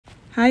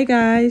Hi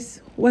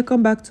guys,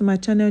 welcome back to my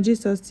channel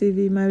Jesus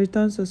TV. My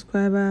return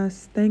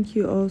subscribers, thank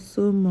you all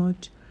so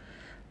much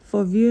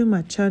for viewing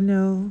my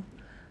channel,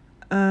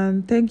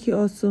 and thank you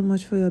all so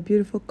much for your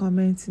beautiful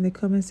comments in the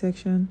comment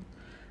section.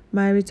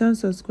 My return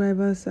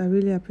subscribers, I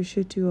really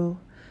appreciate you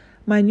all.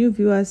 My new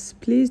viewers,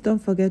 please don't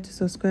forget to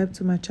subscribe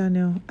to my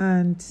channel,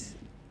 and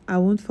I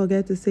won't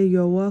forget to say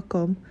you're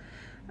welcome.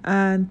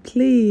 And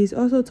please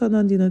also turn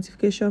on the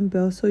notification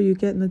bell so you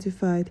get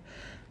notified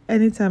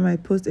anytime I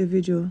post a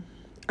video.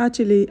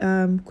 Actually,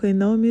 Queen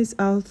Naomi's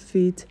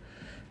outfit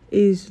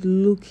is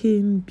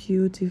looking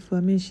beautiful.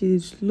 I mean,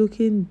 she's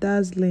looking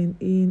dazzling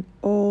in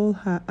all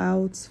her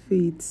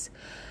outfits.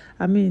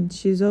 I mean,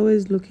 she's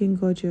always looking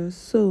gorgeous.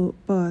 So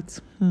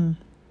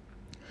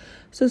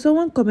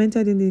someone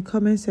commented in the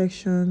comment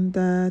section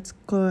that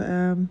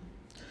Queen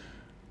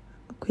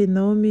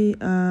Naomi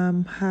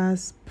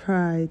has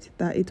pride,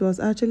 that it was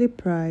actually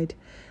pride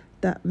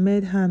that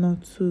made her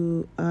not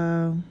to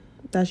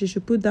that she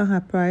should put down her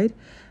pride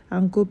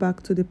and go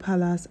back to the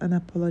palace and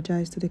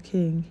apologize to the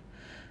king.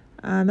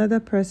 Another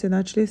person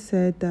actually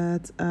said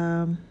that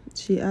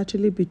she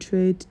actually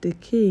betrayed the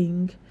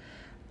king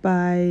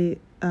by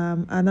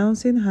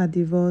announcing her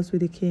divorce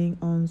with the king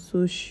on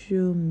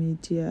social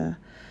media.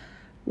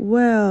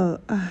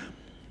 Well, I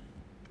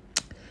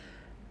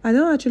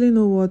don't actually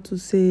know what to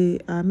say.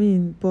 I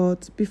mean,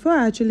 but before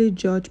I actually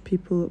judge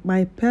people,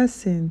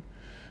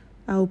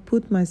 I'll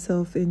put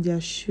myself in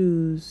their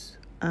shoes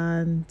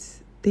and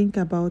think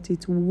about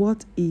it.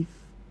 What if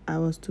I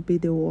was to be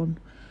the one?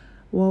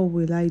 What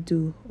will I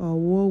do, or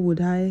what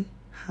would I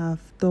have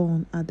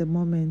done at the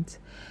moment?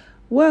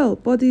 Well,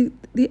 but the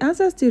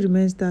answer still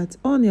remains that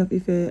Ooni of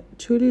Ife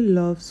truly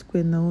loves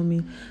Queen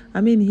Naomi.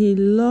 I mean, he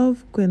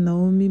loved Queen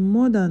Naomi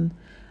more than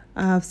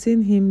I have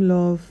seen him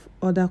love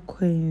other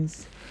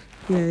queens.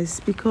 Yes,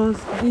 because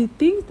the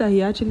things that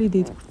he actually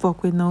did for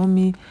Queen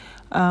Naomi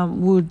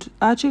would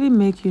actually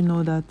make you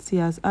know that he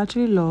has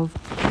actually loved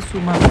this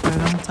woman for a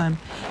long time.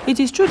 It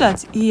is true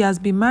that he has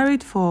been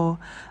married for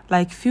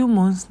like few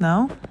months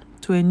now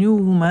to a new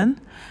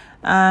woman,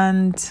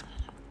 and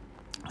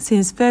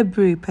since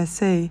February per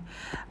se,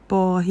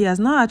 but he has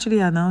not actually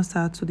announced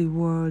her to the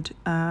world.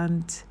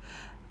 And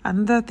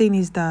another thing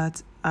is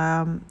that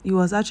he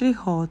was actually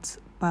hurt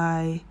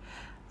by,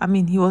 I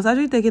mean, he was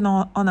actually taken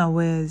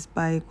unawares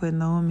by Queen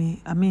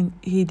Naomi. I mean,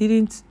 he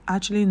didn't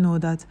actually know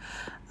that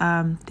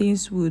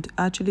things would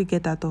actually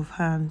get out of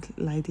hand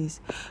like this.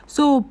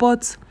 So,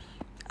 but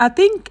I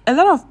think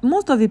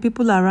most of the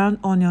people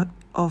around Ooni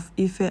of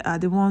Ife are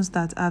the ones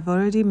that have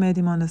already made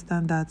him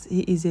understand that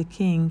he is a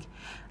king,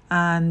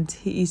 and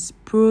he is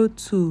prone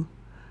to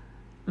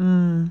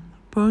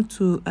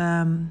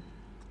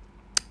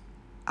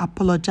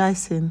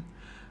apologizing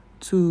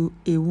to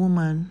a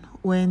woman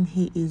when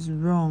he is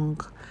wrong.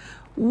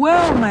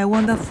 Well, my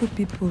wonderful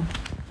people,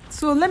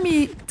 so let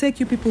me take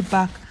you people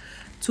back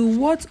to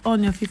what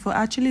Ooni of Ife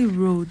actually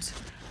wrote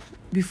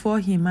before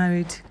he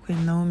married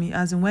Queen Naomi,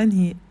 as in when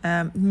he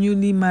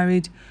newly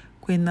married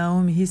Queen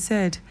Naomi. He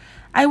said,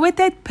 "I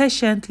waited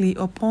patiently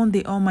upon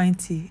the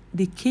Almighty,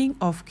 the King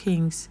of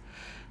Kings.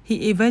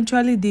 He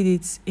eventually did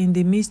it in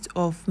the midst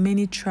of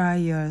many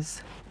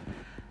trials.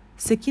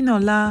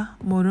 Sekinola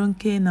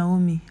Moronke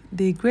Naomi,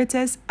 the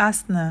greatest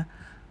asna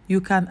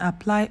you can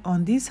apply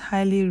on this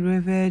highly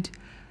revered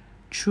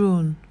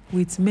throne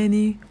with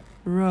many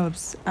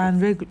rules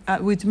and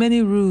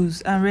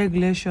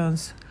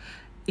regulations,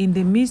 in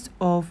the midst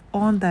of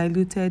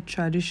undiluted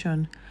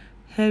tradition,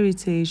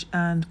 heritage,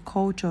 and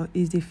culture,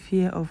 is the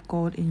fear of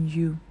God in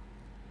you,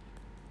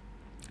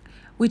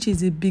 which is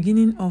the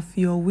beginning of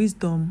your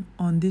wisdom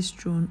on this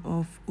throne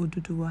of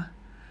Oduduwa.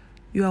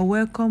 You are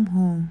welcome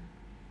home,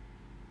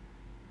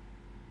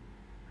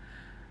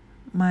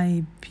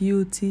 my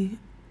beauty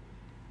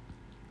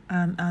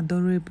and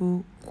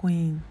adorable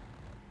queen."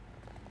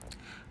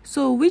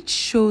 So, which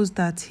shows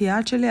that he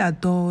actually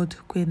adored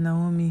Queen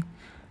Naomi.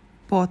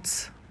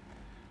 But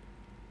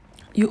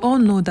you all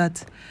know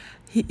that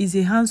he is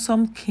a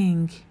handsome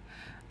king,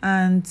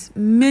 and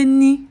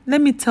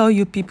let me tell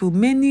you people,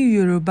 many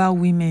Yoruba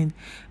women,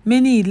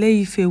 many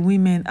Ile-Ife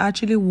women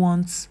actually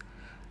want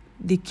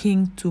the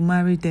king to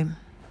marry them.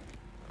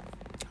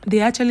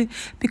 They actually,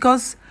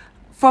 because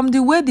from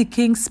the way the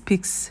king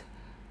speaks,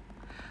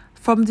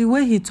 from the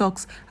way he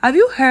talks, have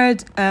you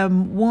heard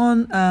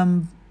one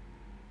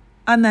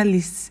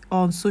analyst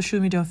on social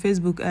media, on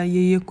Facebook,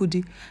 Yeye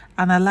Kudi,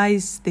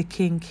 analyze the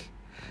king?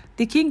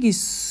 The king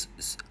is,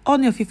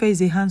 Ooni of Ife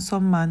is a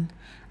handsome man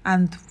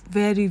and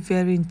very,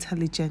 very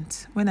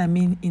intelligent. When I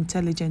mean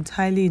intelligent,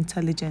 highly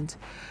intelligent.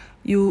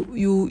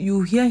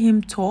 You hear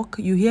him talk,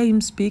 you hear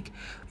him speak,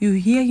 you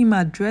hear him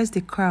address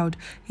the crowd.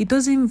 He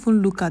doesn't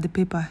even look at the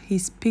paper. He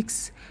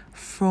speaks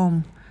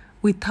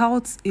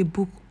without a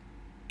book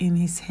in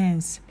his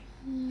hands.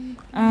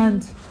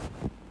 And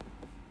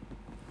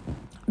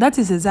that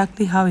is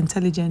exactly how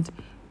intelligent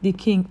the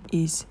king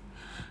is.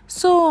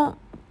 So,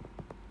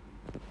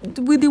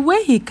 with the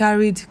way he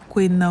carried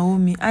Queen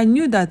Naomi, I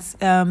knew that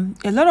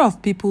a lot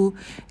of people,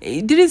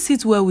 it didn't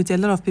sit well with a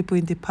lot of people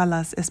in the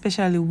palace,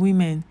 especially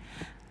women.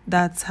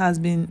 that has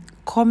been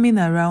coming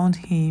around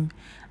him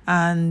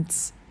and,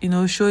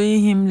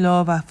 showing him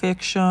love,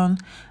 affection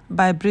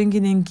by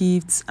bringing in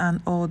gifts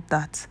and all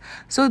that.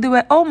 So they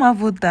were all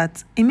marveled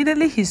that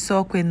immediately he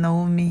saw Queen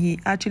Naomi, he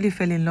actually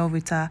fell in love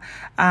with her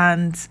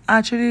and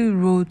actually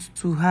wrote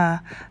to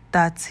her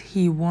that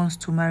he wants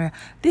to marry her.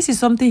 This is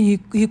something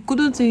he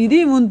couldn't, he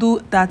didn't even do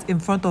that in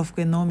front of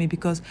Queen Naomi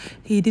because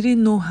he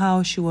didn't know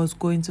how she was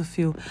going to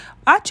feel.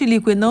 Actually,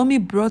 Queen Naomi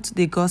brought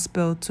the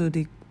gospel to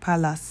the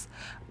palace,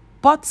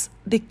 but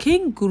the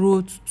king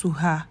wrote to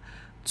her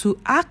to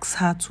ask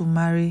her to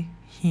marry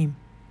him.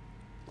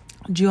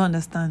 Do you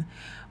understand?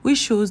 Which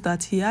shows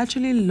that he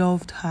actually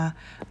loved her,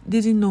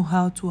 didn't know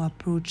how to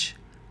approach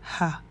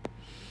her.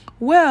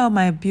 Well,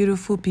 my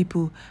beautiful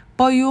people,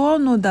 but you all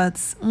know that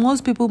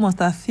most people must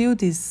have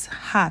filled his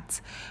heart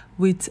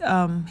with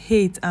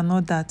hate and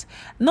all that.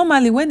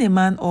 Normally, when a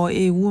man or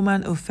a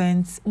woman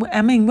offends,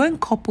 when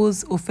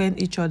couples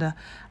offend each other,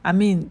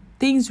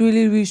 things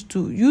really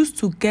used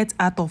to get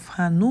out of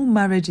hand. No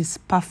marriage is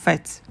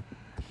perfect.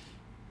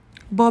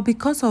 But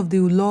because of the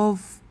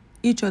love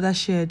each other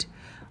shared,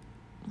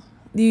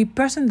 the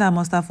person that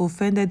must have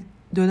offended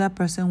the other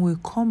person will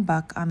come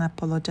back and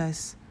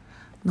apologize,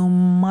 no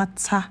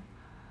matter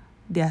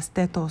their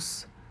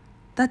status.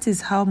 That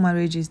is how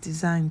marriage is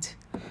designed.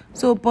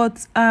 So,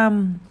 but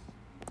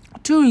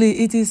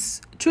truly, it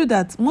is true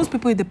that most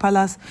people in the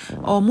palace,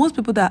 or most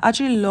people that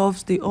actually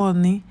loves the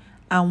Oni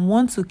and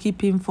want to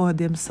keep him for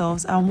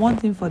themselves and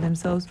want him for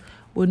themselves,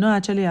 will not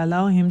actually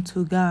allow him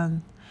to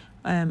go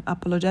and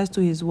apologize to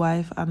his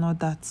wife and all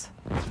that.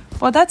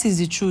 But that is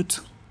the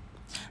truth.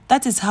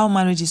 That is how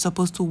marriage is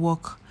supposed to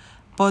work.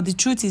 But the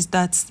truth is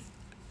that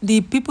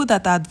the people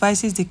that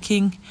advises the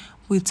king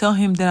will tell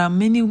him there are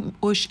many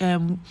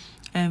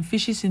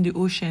fishes in the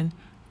ocean,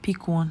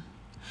 pick one.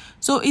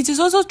 So it is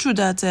also true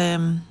that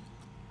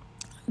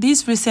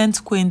this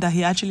recent queen that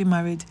he actually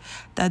married,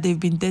 that they've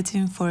been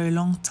dating for a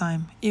long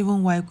time,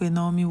 even while Queen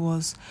Naomi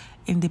was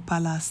in the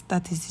palace.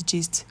 That is the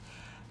gist.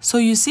 So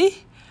you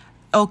see,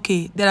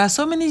 okay, there are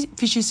so many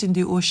fishes in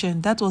the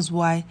ocean. That was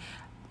why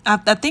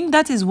I think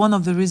that is one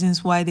of the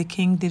reasons why the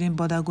king didn't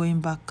bother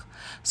going back.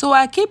 So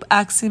I keep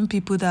asking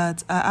people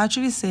that are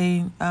actually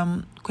saying,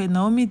 Queen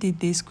Naomi did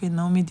this, Queen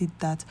Naomi did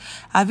that.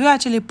 Have you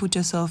actually put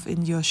yourself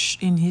in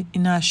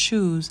in her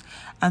shoes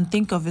and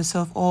think of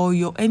yourself or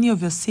any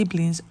of your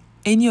siblings,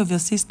 any of your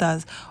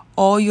sisters,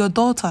 or your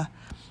daughter,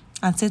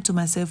 and said to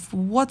myself,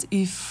 what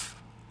if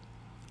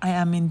I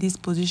am in this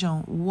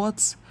position?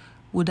 What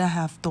would I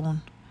have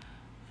done?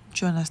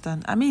 Do you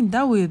understand?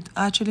 That would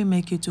actually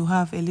make you to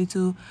have a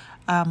little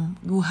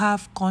you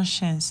have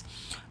conscience.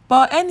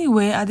 But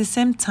anyway, at the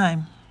same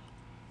time,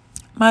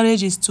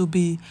 marriage is to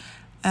be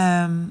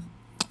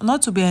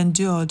not to be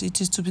endured, it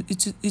is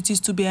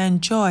to be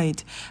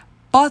enjoyed.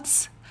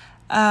 But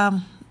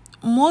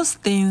most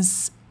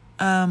things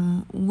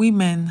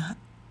women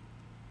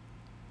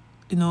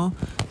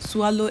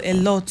swallow a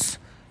lot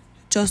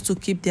just to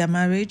keep their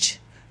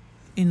marriage,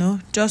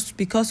 just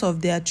because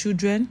of their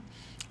children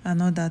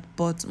and all that.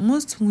 But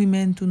most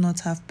women do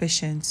not have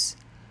patience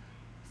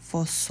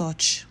for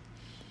such.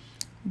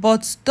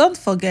 But don't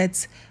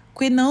forget,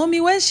 Queen Naomi,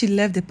 when she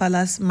left the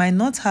palace, might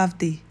not have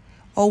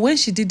or when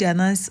she did the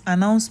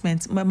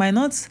announcement,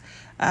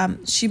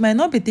 she might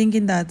not be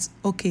thinking that,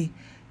 okay,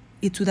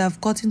 it would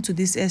have gotten to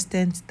this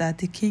extent that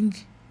the king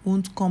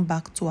won't come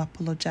back to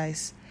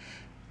apologize.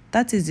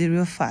 That is the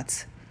real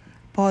fact.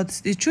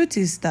 But the truth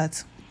is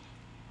that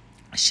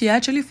she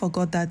actually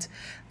forgot that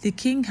the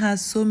king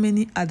has so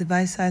many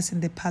advisors in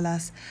the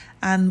palace,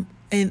 and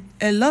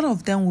a lot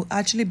of them will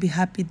actually be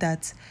happy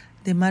that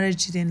the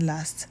marriage didn't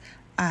last,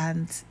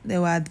 and they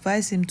will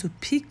advise him to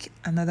pick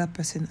another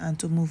person and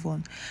to move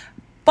on.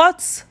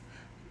 But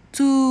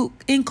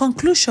in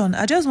conclusion,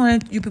 I just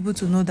wanted you people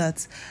to know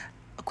that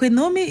Queen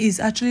Naomi is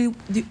actually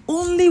the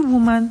only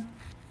woman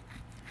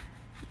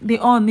the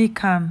Oni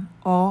can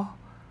or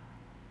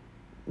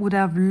would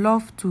have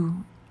loved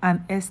to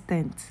an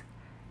extent.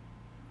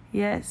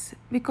 Yes,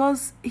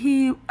 because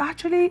he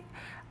actually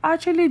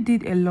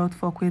did a lot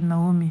for Queen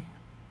Naomi.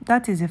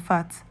 That is a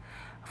fact.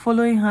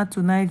 Following her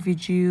to night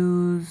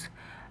vigils,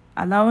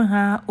 allowing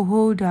her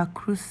hold her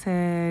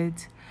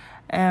crusade,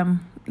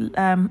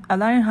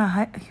 allowing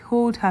her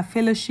hold her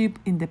fellowship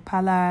in the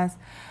palace,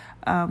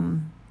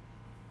 and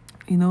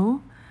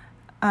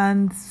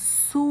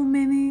so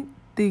many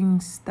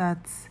things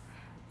that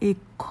a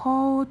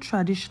core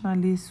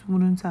traditionalist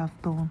wouldn't have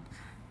done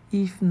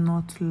if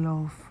not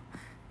love.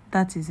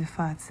 That is a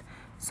fact.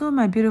 So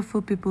my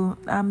beautiful people,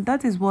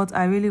 that is what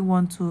I really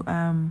want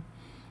to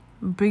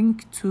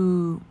bring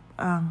to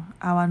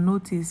our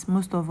notice,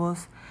 most of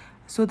us,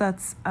 so that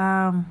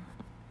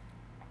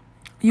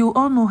you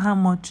all know how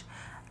much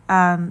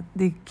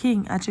the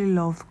king actually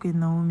loved Queen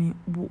Naomi,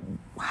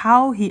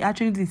 how he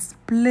actually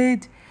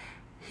displayed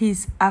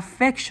his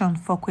affection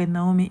for Queen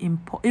Naomi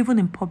even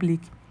in public.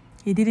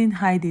 He didn't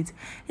hide it.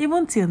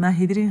 Even till now,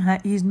 he didn't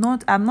hide.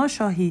 I'm not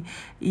sure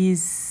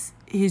he's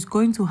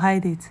going to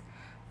hide it.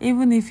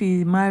 Even if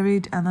he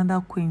married another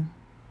queen,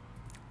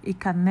 it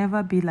can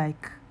never be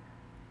like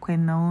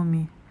Queen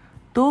Naomi.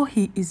 Though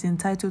he is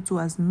entitled to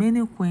as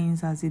many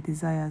queens as he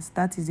desires,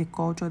 that is a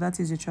culture, that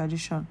is a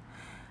tradition.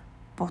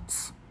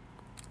 But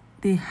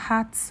the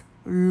heart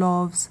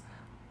loves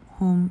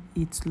whom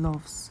it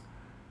loves.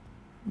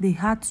 The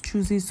heart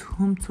chooses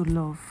whom to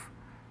love.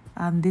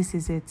 And this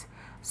is it.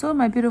 So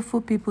my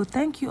beautiful people,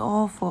 thank you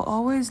all for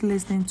always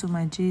listening to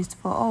my gist,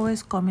 for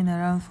always coming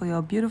around, for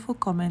your beautiful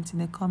comments in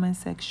the comment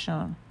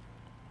section.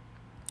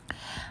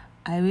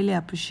 I really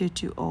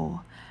appreciate you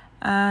all.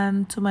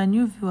 And to my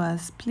new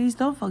viewers, please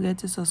don't forget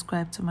to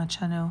subscribe to my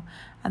channel,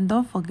 and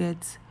don't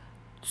forget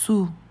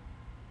to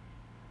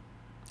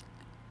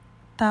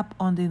tap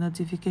on the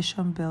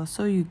notification bell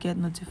so you get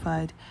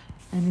notified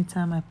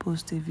anytime I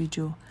post a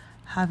video.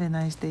 Have a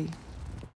nice day.